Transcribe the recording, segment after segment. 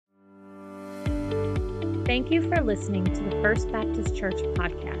Thank you for listening to the First Baptist Church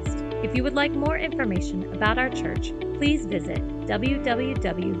podcast. If you would like more information about our church, please visit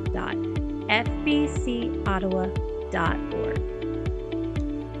www.fbcottawa.org.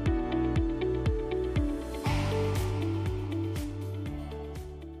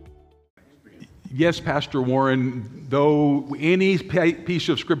 Yes, Pastor Warren, though any piece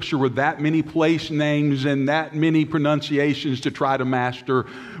of Scripture with that many place names and that many pronunciations to try to master,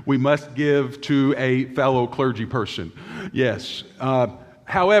 we must give to a fellow clergy person. Yes.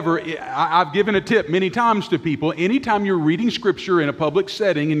 However, I've given a tip many times to people. Anytime you're reading Scripture in a public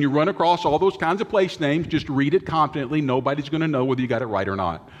setting and you run across all those kinds of place names, just read it confidently. Nobody's going to know whether you got it right or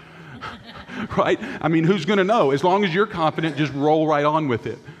not. Right? I mean, who's going to know? As long as you're confident, just roll right on with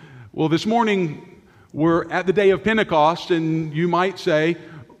it. Well, this morning, we're at the day of Pentecost, and you might say,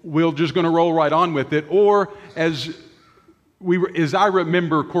 we're just going to roll right on with it. Or, as I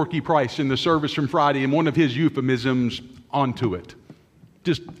remember Corky Price in the service from Friday, and one of his euphemisms, onto it.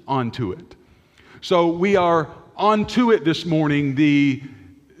 Just onto it. So we are onto it this morning, the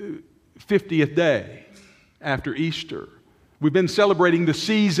 50th day after Easter. We've been celebrating the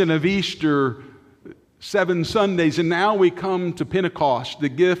season of Easter 7 Sundays, and now we come to Pentecost, the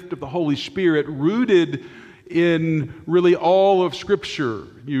gift of the Holy Spirit, rooted in really all of Scripture.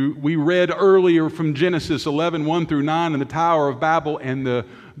 We read earlier from Genesis 11, 1 through 9, in the Tower of Babel, and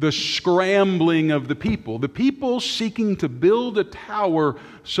the scrambling of the people seeking to build a tower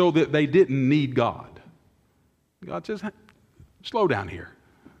so that they didn't need God. God says, slow down here.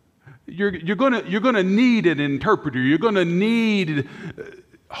 You're gonna need an interpreter. You're gonna need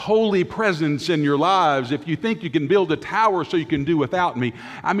holy presence in your lives if you think you can build a tower so you can do without me.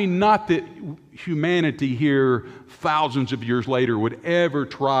 I mean, not that humanity here thousands of years later would ever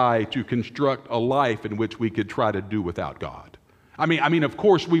try to construct a life in which we could try to do without God. I mean, of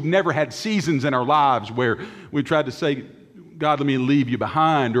course, we've never had seasons in our lives where we tried to say, God, let me leave you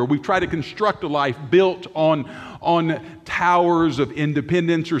behind, or we've tried to construct a life built on towers of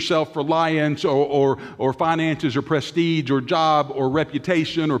independence or self-reliance or finances or prestige or job or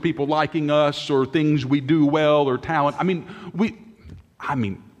reputation or people liking us or things we do well or talent. We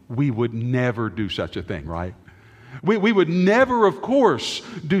would never do such a thing, right? We would never, of course,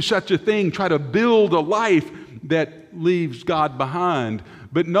 do such a thing, try to build a life that leaves God behind.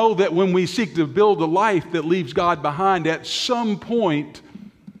 But know that when we seek to build a life that leaves God behind, at some point,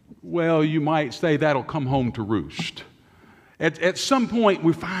 well, you might say that'll come home to roost. At some point,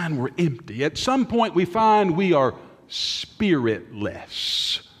 we find we're empty. At some point, we find we are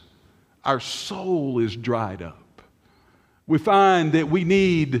spiritless. Our soul is dried up. We find that we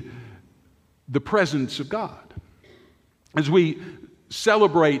need the presence of God. As we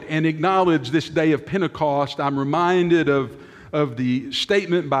celebrate and acknowledge this day of Pentecost, I'm reminded of the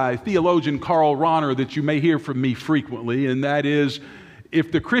statement by theologian Karl Rahner that you may hear from me frequently, and that is,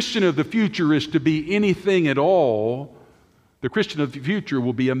 if the Christian of the future is to be anything at all, the Christian of the future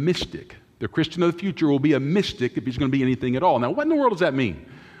will be a mystic. The Christian of the future will be a mystic if he's going to be anything at all. Now, what in the world does that mean?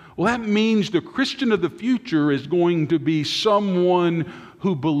 Well, that means the Christian of the future is going to be someone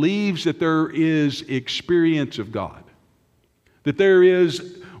who believes that there is experience of God. That there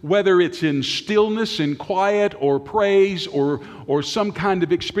is, whether it's in stillness and quiet or praise or some kind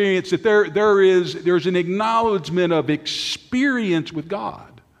of experience, that there's an acknowledgement of experience with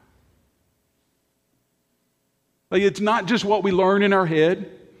God. Like, it's not just what we learn in our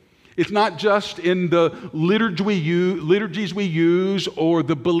head. It's not just in the liturgies we use or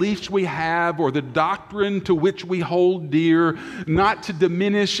the beliefs we have or the doctrine to which we hold dear, not to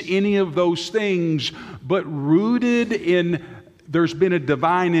diminish any of those things, but rooted in there's been a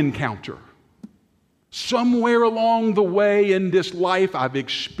divine encounter. Somewhere along the way in this life, I've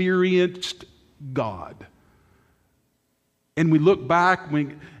experienced God. And we look back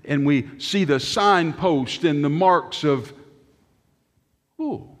and we see the signpost and the marks of,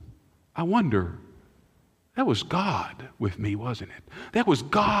 I wonder, that was God with me, wasn't it? That was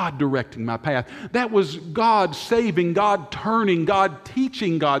God directing my path. That was God saving, God turning, God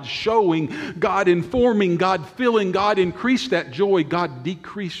teaching, God showing, God informing, God filling, God increased that joy, God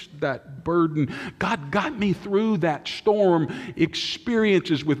decreased that burden. God got me through that storm.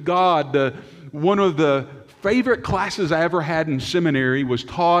 Experiences with God. One of the favorite classes I ever had in seminary was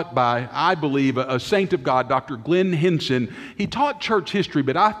taught by, I believe, a saint of God, Dr. Glenn Henson. He taught church history,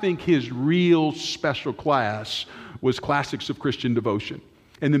 but I think his real special class was classics of Christian devotion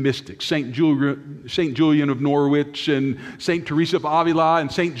and the mystics, Saint Julian of Norwich and Saint Teresa of Avila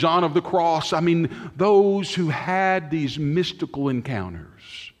and Saint John of the Cross. I mean, those who had these mystical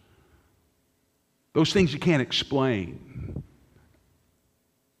encounters, those things you can't explain.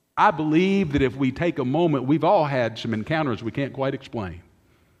 I believe that if we take a moment, we've all had some encounters we can't quite explain.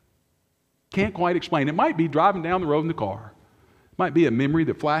 Can't quite explain. It might be driving down the road in the car. It might be a memory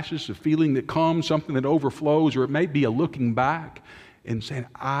that flashes, a feeling that comes, something that overflows, or it may be a looking back and saying,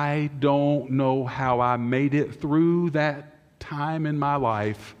 I don't know how I made it through that time in my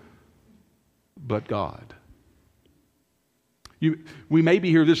life, but God. We may be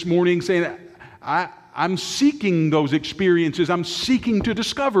here this morning saying, I'm seeking those experiences. I'm seeking to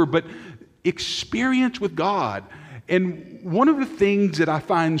discover, but experience with God. And one of the things that I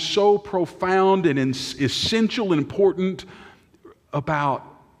find so profound and essential and important about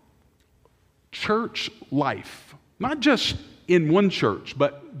church life, not just in one church,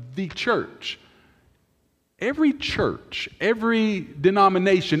 but the church. Every church, every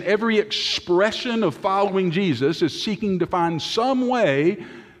denomination, every expression of following Jesus is seeking to find some way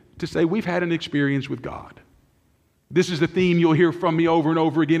to say we've had an experience with God. This is the theme you'll hear from me over and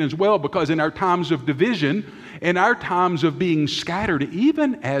over again as well, because in our times of division, in our times of being scattered,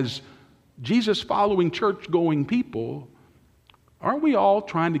 even as Jesus-following, church-going people, aren't we all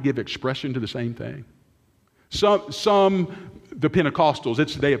trying to give expression to the same thing? Some the Pentecostals,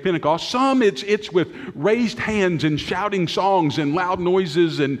 it's the day of Pentecost. Some it's with raised hands and shouting songs and loud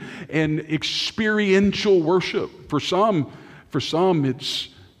noises and experiential worship. For some it's,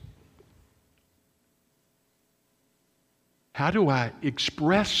 how do I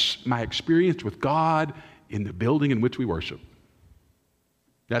express my experience with God in the building in which we worship?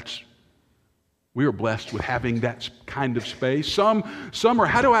 We are blessed with having that kind of space. Some are,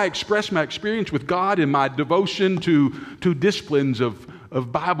 how do I express my experience with God in my devotion to disciplines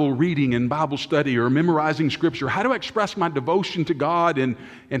of Bible reading and Bible study or memorizing Scripture? How do I express my devotion to God and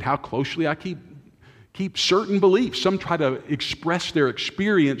how closely I keep certain beliefs? Some try to express their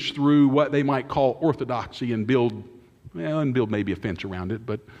experience through what they might call orthodoxy and build maybe a fence around it,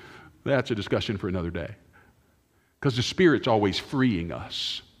 but that's a discussion for another day. Because the Spirit's always freeing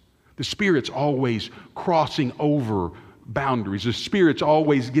us. The Spirit's always crossing over boundaries. The Spirit's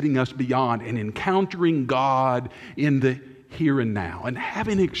always getting us beyond and encountering God in the here and now and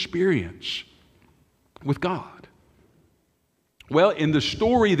having an experience with God. Well, in the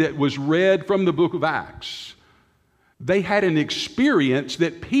story that was read from the book of Acts, they had an experience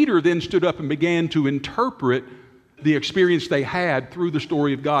that Peter then stood up and began to interpret the experience they had through the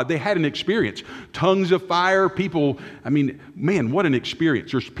story of God. They had an experience. Tongues of fire, people, what an experience.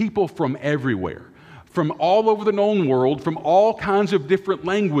 There's people from everywhere, from all over the known world, from all kinds of different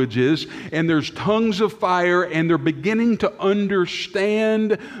languages, and there's tongues of fire, and they're beginning to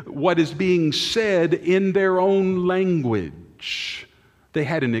understand what is being said in their own language. They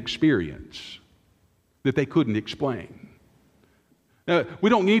had an experience that they couldn't explain. We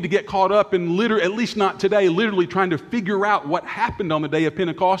don't need to get caught up in, at least not today, literally trying to figure out what happened on the day of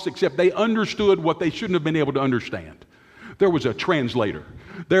Pentecost, except they understood what they shouldn't have been able to understand. There was a translator.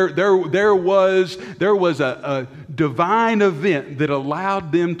 There was a divine event that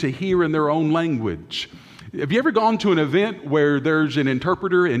allowed them to hear in their own language. Have you ever gone to an event where there's an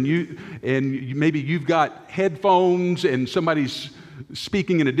interpreter and maybe you've got headphones and somebody's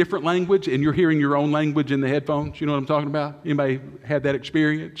speaking in a different language and you're hearing your own language in the headphones? You know what I'm talking about? Anybody had that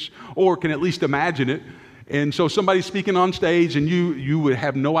experience? Or can at least imagine it? And so somebody's speaking on stage and you would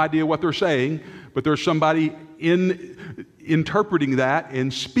have no idea what they're saying, but there's somebody interpreting that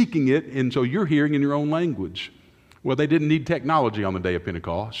and speaking it, and so you're hearing in your own language. Well, they didn't need technology on the day of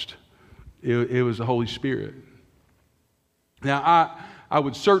Pentecost. It was the Holy Spirit. Now, I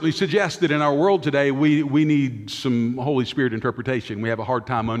would certainly suggest that in our world today, we need some Holy Spirit interpretation. We have a hard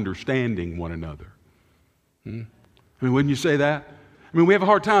time understanding one another. Wouldn't you say that? We have a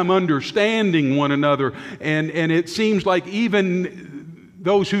hard time understanding one another, and it seems like even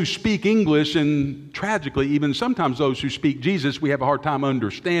those who speak English, and tragically, even sometimes those who speak Jesus, we have a hard time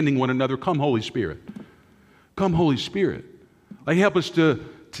understanding one another. Come, Holy Spirit. Come, Holy Spirit. Help us to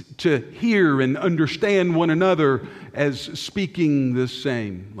hear and understand one another as speaking the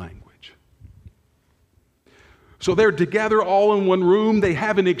same language. So they're together all in one room. They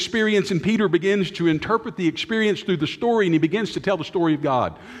have an experience, and Peter begins to interpret the experience through the story, and he begins to tell the story of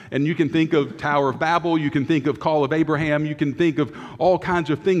God. And you can think of Tower of Babel, you can think of Call of Abraham, you can think of all kinds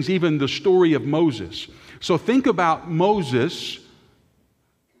of things, even the story of Moses. So think about Moses,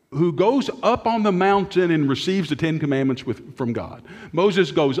 who goes up on the mountain and receives the Ten Commandments from God.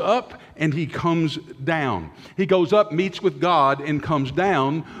 Moses goes up and he comes down. He goes up, meets with God, and comes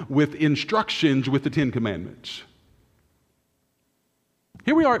down with instructions with the Ten Commandments.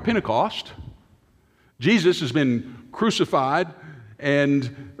 Here we are at Pentecost. Jesus has been crucified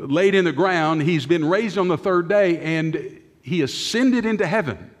and laid in the ground. He's been raised on the third day, and he ascended into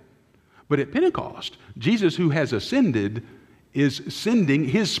heaven. But at Pentecost, Jesus, who has ascended, is sending.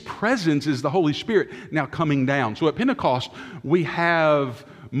 His presence is the Holy Spirit now coming down. So at Pentecost, we have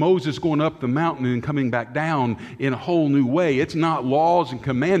Moses going up the mountain and coming back down in a whole new way. It's not laws and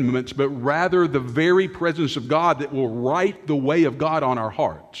commandments, but rather the very presence of God that will write the way of God on our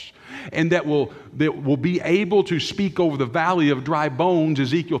hearts, and that will be able to speak over the valley of dry bones,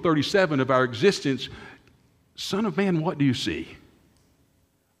 Ezekiel 37, of our existence. Son of man, what do you see?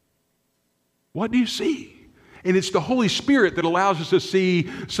 What do you see? And it's the Holy Spirit that allows us to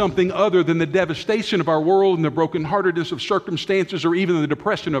see something other than the devastation of our world and the brokenheartedness of circumstances or even the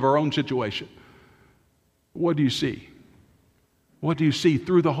depression of our own situation. What do you see? What do you see?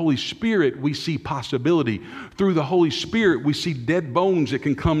 Through the Holy Spirit, we see possibility. Through the Holy Spirit, we see dead bones that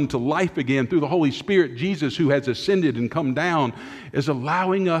can come to life again. Through the Holy Spirit, Jesus, who has ascended and come down, is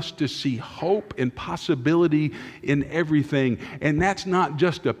allowing us to see hope and possibility in everything. And that's not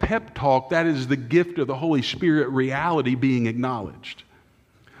just a pep talk. That is the gift of the Holy Spirit reality being acknowledged.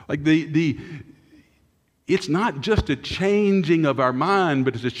 Like it's not just a changing of our mind,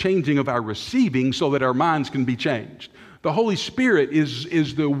 but it's a changing of our receiving so that our minds can be changed. The Holy Spirit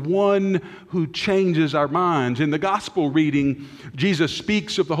is the one who changes our minds. In the gospel reading, Jesus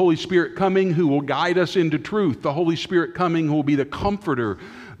speaks of the Holy Spirit coming who will guide us into truth. The Holy Spirit coming who will be the comforter,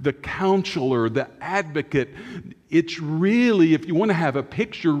 the counselor, the advocate. It's really, if you want to have a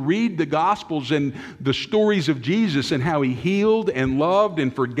picture, read the Gospels and the stories of Jesus and how He healed and loved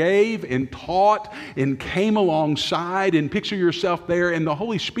and forgave and taught and came alongside, and picture yourself there. And the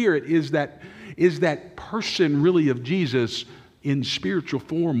Holy Spirit is that person really of Jesus in spiritual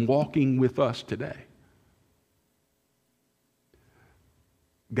form walking with us today.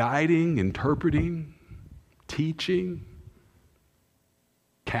 Guiding, interpreting, teaching,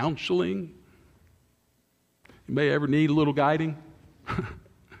 counseling. Anybody ever need a little guiding? A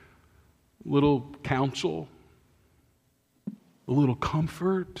little counsel? A little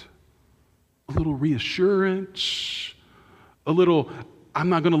comfort? A little reassurance? A little, I'm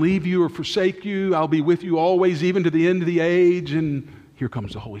not going to leave you or forsake you. I'll be with you always, even to the end of the age. And here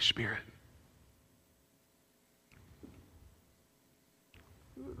comes the Holy Spirit.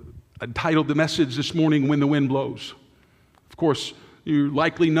 I titled the message this morning, When the Wind Blows. Of course, you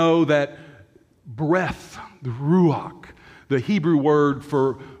likely know that breath, the ruach, the Hebrew word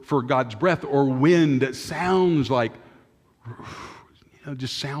for God's breath or wind, that sounds like,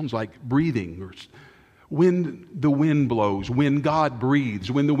 just sounds like breathing. Or when the wind blows, when God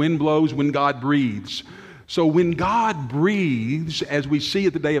breathes. When the wind blows, when God breathes. So when God breathes, as we see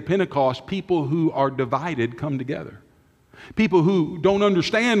at the day of Pentecost, people who are divided come together. People who don't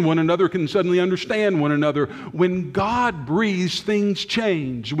understand one another can suddenly understand one another. When God breathes, things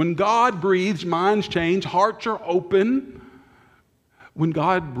change. When God breathes, minds change, hearts are open. When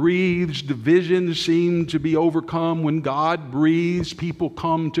God breathes, divisions seem to be overcome. When God breathes, people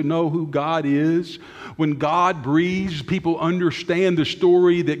come to know who God is. When God breathes, people understand the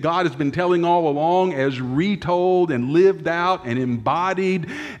story that God has been telling all along as retold and lived out and embodied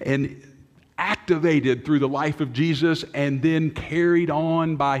and activated through the life of Jesus and then carried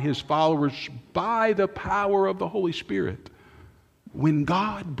on by His followers by the power of the Holy Spirit. When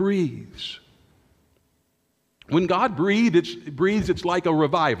God breathes, it's like a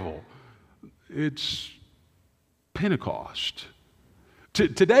revival. It's Pentecost.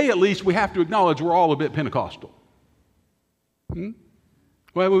 Today, at least, we have to acknowledge we're all a bit Pentecostal.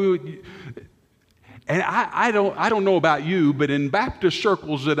 Well, and I don't know about you, but in Baptist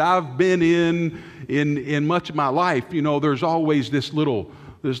circles that I've been in much of my life, you know, there's always this little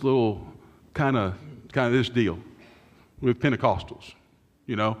kind of this deal with Pentecostals,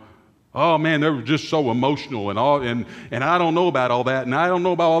 you know. Oh man, they were just so emotional and I don't know about all that, and I don't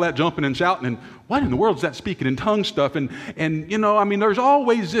know about all that jumping and shouting, and what in the world is that speaking in tongues stuff? And you know, I mean, there's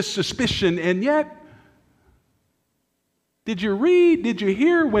always this suspicion, and yet, did you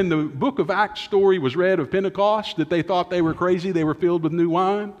hear when the book of Acts story was read of Pentecost that they thought they were crazy, they were filled with new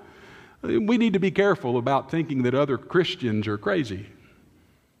wine? We need to be careful about thinking that other Christians are crazy.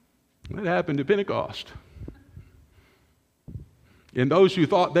 That happened at Pentecost. And those who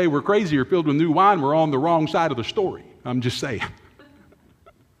thought they were crazy or filled with new wine were on the wrong side of the story. I'm just saying.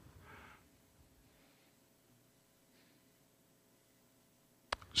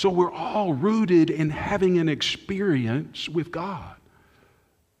 So we're all rooted in having an experience with God.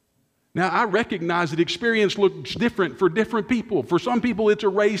 Now, I recognize that experience looks different for different people. For some people, it's a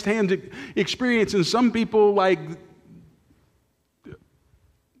raised hands experience, and some people, like,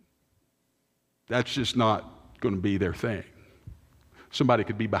 that's just not going to be their thing. Somebody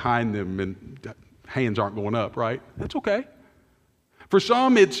could be behind them and hands aren't going up, right? That's okay. For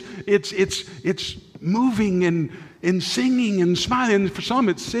some, it's moving and singing and smiling. For some,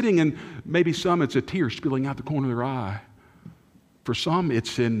 it's sitting, and maybe some, it's a tear spilling out the corner of their eye. For some,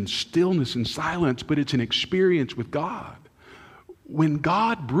 it's in stillness and silence, but it's an experience with God. When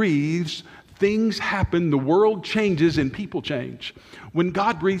God breathes, things happen, the world changes, and people change. When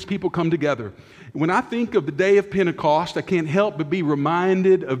God breathes, people come together. When I think of the day of Pentecost, I can't help but be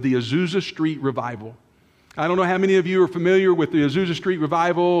reminded of the Azusa Street Revival. I don't know how many of you are familiar with the Azusa Street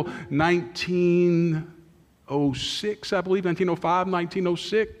Revival, 1906, I believe, 1905,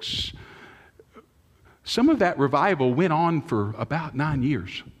 1906. Some of that revival went on for about 9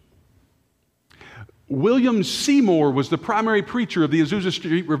 years. William Seymour was the primary preacher of the Azusa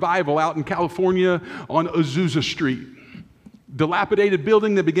Street Revival out in California on Azusa Street. Dilapidated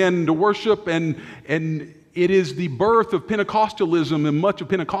building that began to worship, and it is the birth of Pentecostalism and much of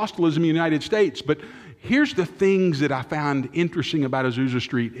Pentecostalism in the United States. But here's the things that I found interesting about Azusa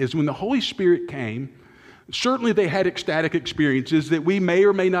Street is when the Holy Spirit came, certainly they had ecstatic experiences that we may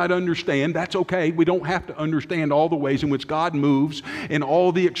or may not understand. That's okay. We don't have to understand all the ways in which God moves and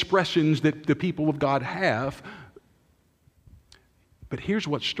all the expressions that the people of God have. But here's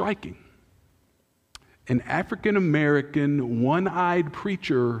what's striking. An African-American, one-eyed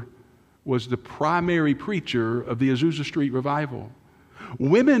preacher was the primary preacher of the Azusa Street Revival.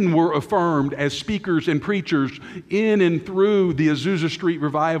 Women were affirmed as speakers and preachers in and through the Azusa Street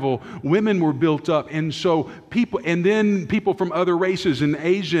Revival. Women were built up, and so people from other races and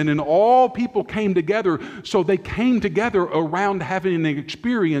Asian and all people came together. So they came together around having an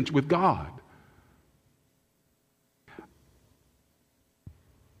experience with God.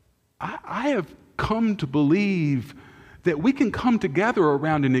 I have come to believe that we can come together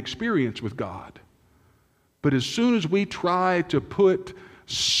around an experience with God. But as soon as we try to put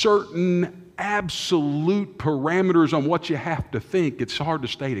certain absolute parameters on what you have to think, it's hard to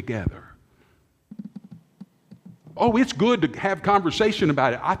stay together. Oh, it's good to have conversation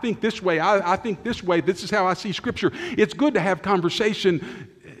about it. I think this way, I think this way, this is how I see Scripture. It's good to have conversation.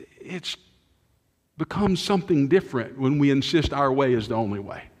 It's becomes something different when we insist our way is the only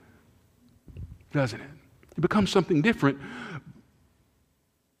way, doesn't it? It becomes something different.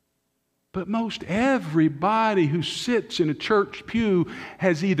 But most everybody who sits in a church pew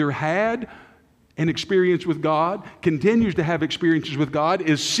has either had an experience with God, continues to have experiences with God,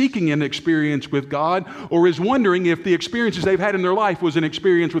 is seeking an experience with God, or is wondering if the experiences they've had in their life was an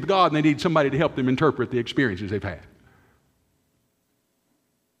experience with God and they need somebody to help them interpret the experiences they've had.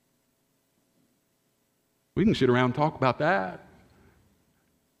 We can sit around and talk about that,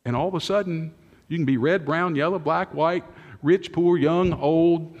 and all of a sudden you can be red, brown, yellow, black, white, rich, poor, young,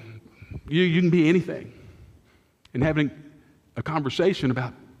 old. You can be anything, and having a conversation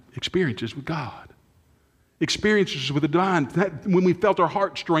about experiences with God, experiences with the divine, when we felt our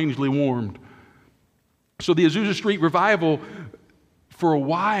heart strangely warmed. So the Azusa Street Revival, for a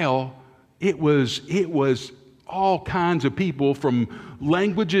while, it was all kinds of people from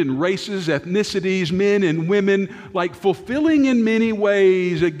languages and races, ethnicities, men and women, like fulfilling in many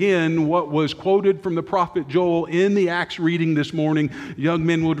ways, again, what was quoted from the prophet Joel in the Acts reading this morning. Young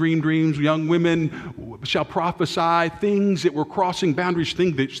men will dream dreams, young women shall prophesy, things that were crossing boundaries,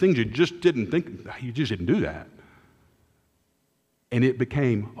 things you just didn't think, you just didn't do that. And it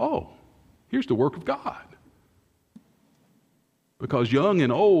became, oh, here's the work of God. Because young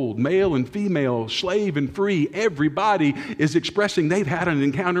and old, male and female, slave and free, everybody is expressing they've had an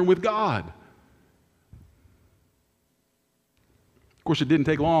encounter with God. Of course, it didn't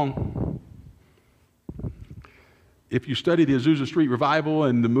take long. If you study the Azusa Street Revival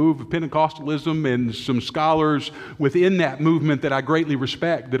and the move of Pentecostalism and some scholars within that movement that I greatly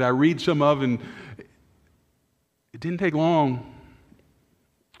respect, that I read some of, and it didn't take long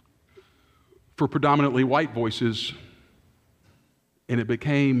for predominantly white voices, and it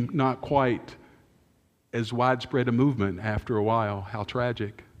became not quite as widespread a movement after a while. How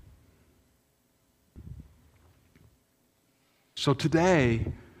tragic. So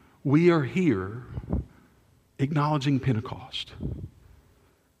today, we are here acknowledging Pentecost.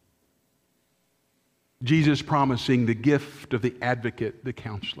 Jesus promising the gift of the advocate, the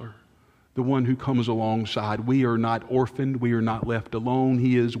counselor, the one who comes alongside. We are not orphaned. We are not left alone.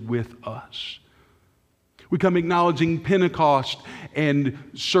 He is with us. We come acknowledging Pentecost, and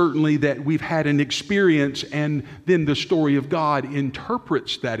certainly that we've had an experience, and then the story of God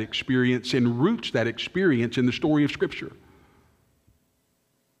interprets that experience and roots that experience in the story of Scripture.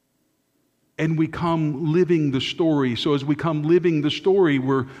 And we come living the story. So as we come living the story,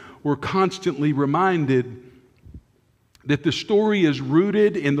 we're constantly reminded that the story is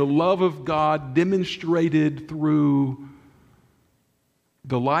rooted in the love of God demonstrated through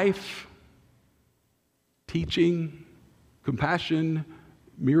the life, teaching, compassion,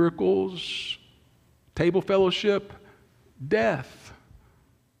 miracles, table fellowship, death,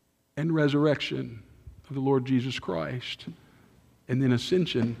 and resurrection of the Lord Jesus Christ, and then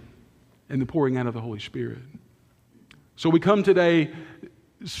ascension and the pouring out of the Holy Spirit. So we come today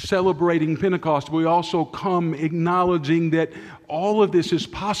celebrating Pentecost, but we also come acknowledging that all of this is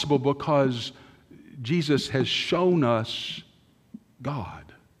possible because Jesus has shown us God.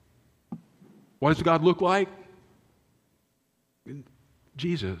 What does God look like?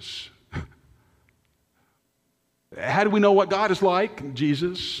 Jesus. How do we know what God is like?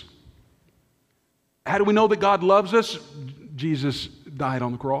 Jesus. How do we know that God loves us? Jesus died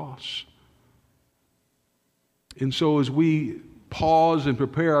on the cross. And so as we pause and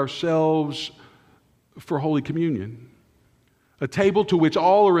prepare ourselves for Holy Communion, a table to which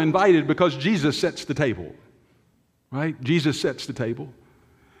all are invited because Jesus sets the table, right? Jesus sets the table.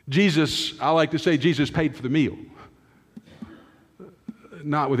 Jesus, I like to say, Jesus paid for the meal.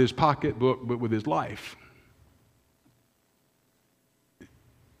 Not with his pocketbook, but with his life.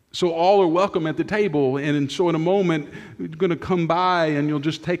 So all are welcome at the table, and so in a moment, you're going to come by and you'll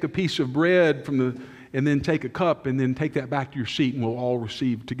just take a piece of bread and then take a cup and then take that back to your seat and we'll all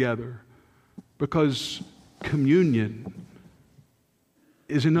receive together. Because communion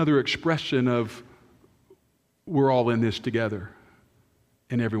is another expression of we're all in this together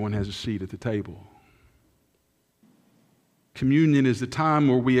and everyone has a seat at the table. Communion is the time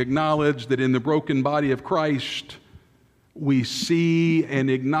where we acknowledge that in the broken body of Christ, we see and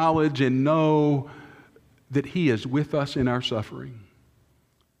acknowledge and know that He is with us in our suffering.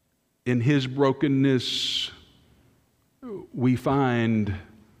 In His brokenness, we find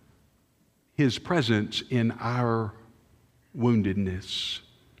His presence in our woundedness.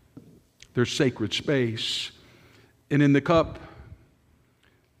 There's sacred space. And in the cup,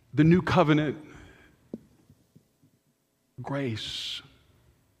 the new covenant, grace,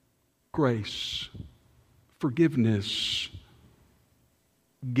 forgiveness,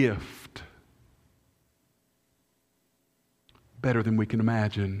 gift, better than we can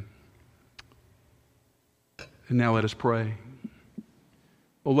imagine. And now let us pray.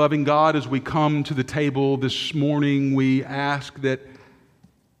 O loving God, as we come to the table this morning, we ask that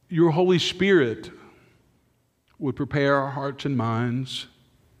your Holy Spirit would prepare our hearts and minds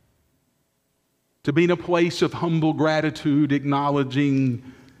to be in a place of humble gratitude, acknowledging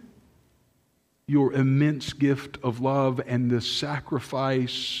your immense gift of love and the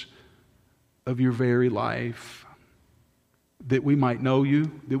sacrifice of your very life, that we might know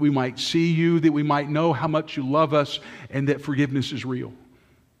you, that we might see you, that we might know how much you love us, and that forgiveness is real.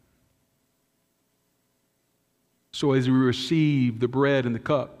 So as we receive the bread and the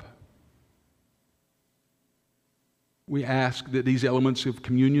cup, we ask that these elements of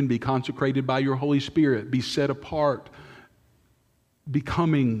communion be consecrated by your Holy Spirit, be set apart,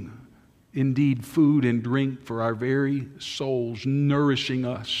 becoming indeed food and drink for our very souls, nourishing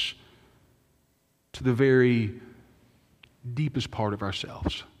us to the very deepest part of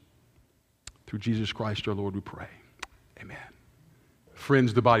ourselves. Through Jesus Christ our Lord we pray. Amen.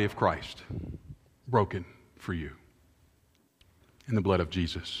 Friends, the body of Christ, broken for you, and the blood of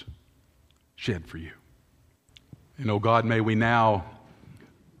Jesus shed for you. And oh God, may we now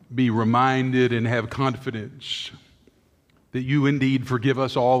be reminded and have confidence that you indeed forgive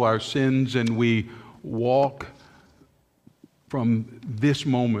us all our sins, and we walk from this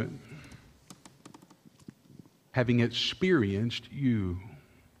moment having experienced you,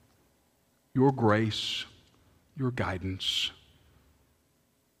 your grace, your guidance,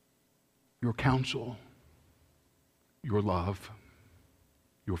 your counsel, your love,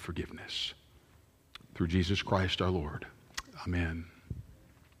 your forgiveness. Through Jesus Christ our Lord. Amen.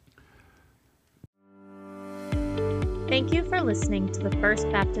 Thank you for listening to the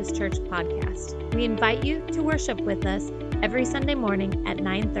First Baptist Church podcast. We invite you to worship with us every Sunday morning at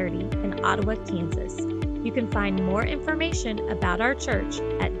 9:30 in Ottawa, Kansas. You can find more information about our church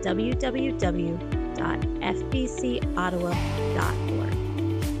at www.fbcottawa.org.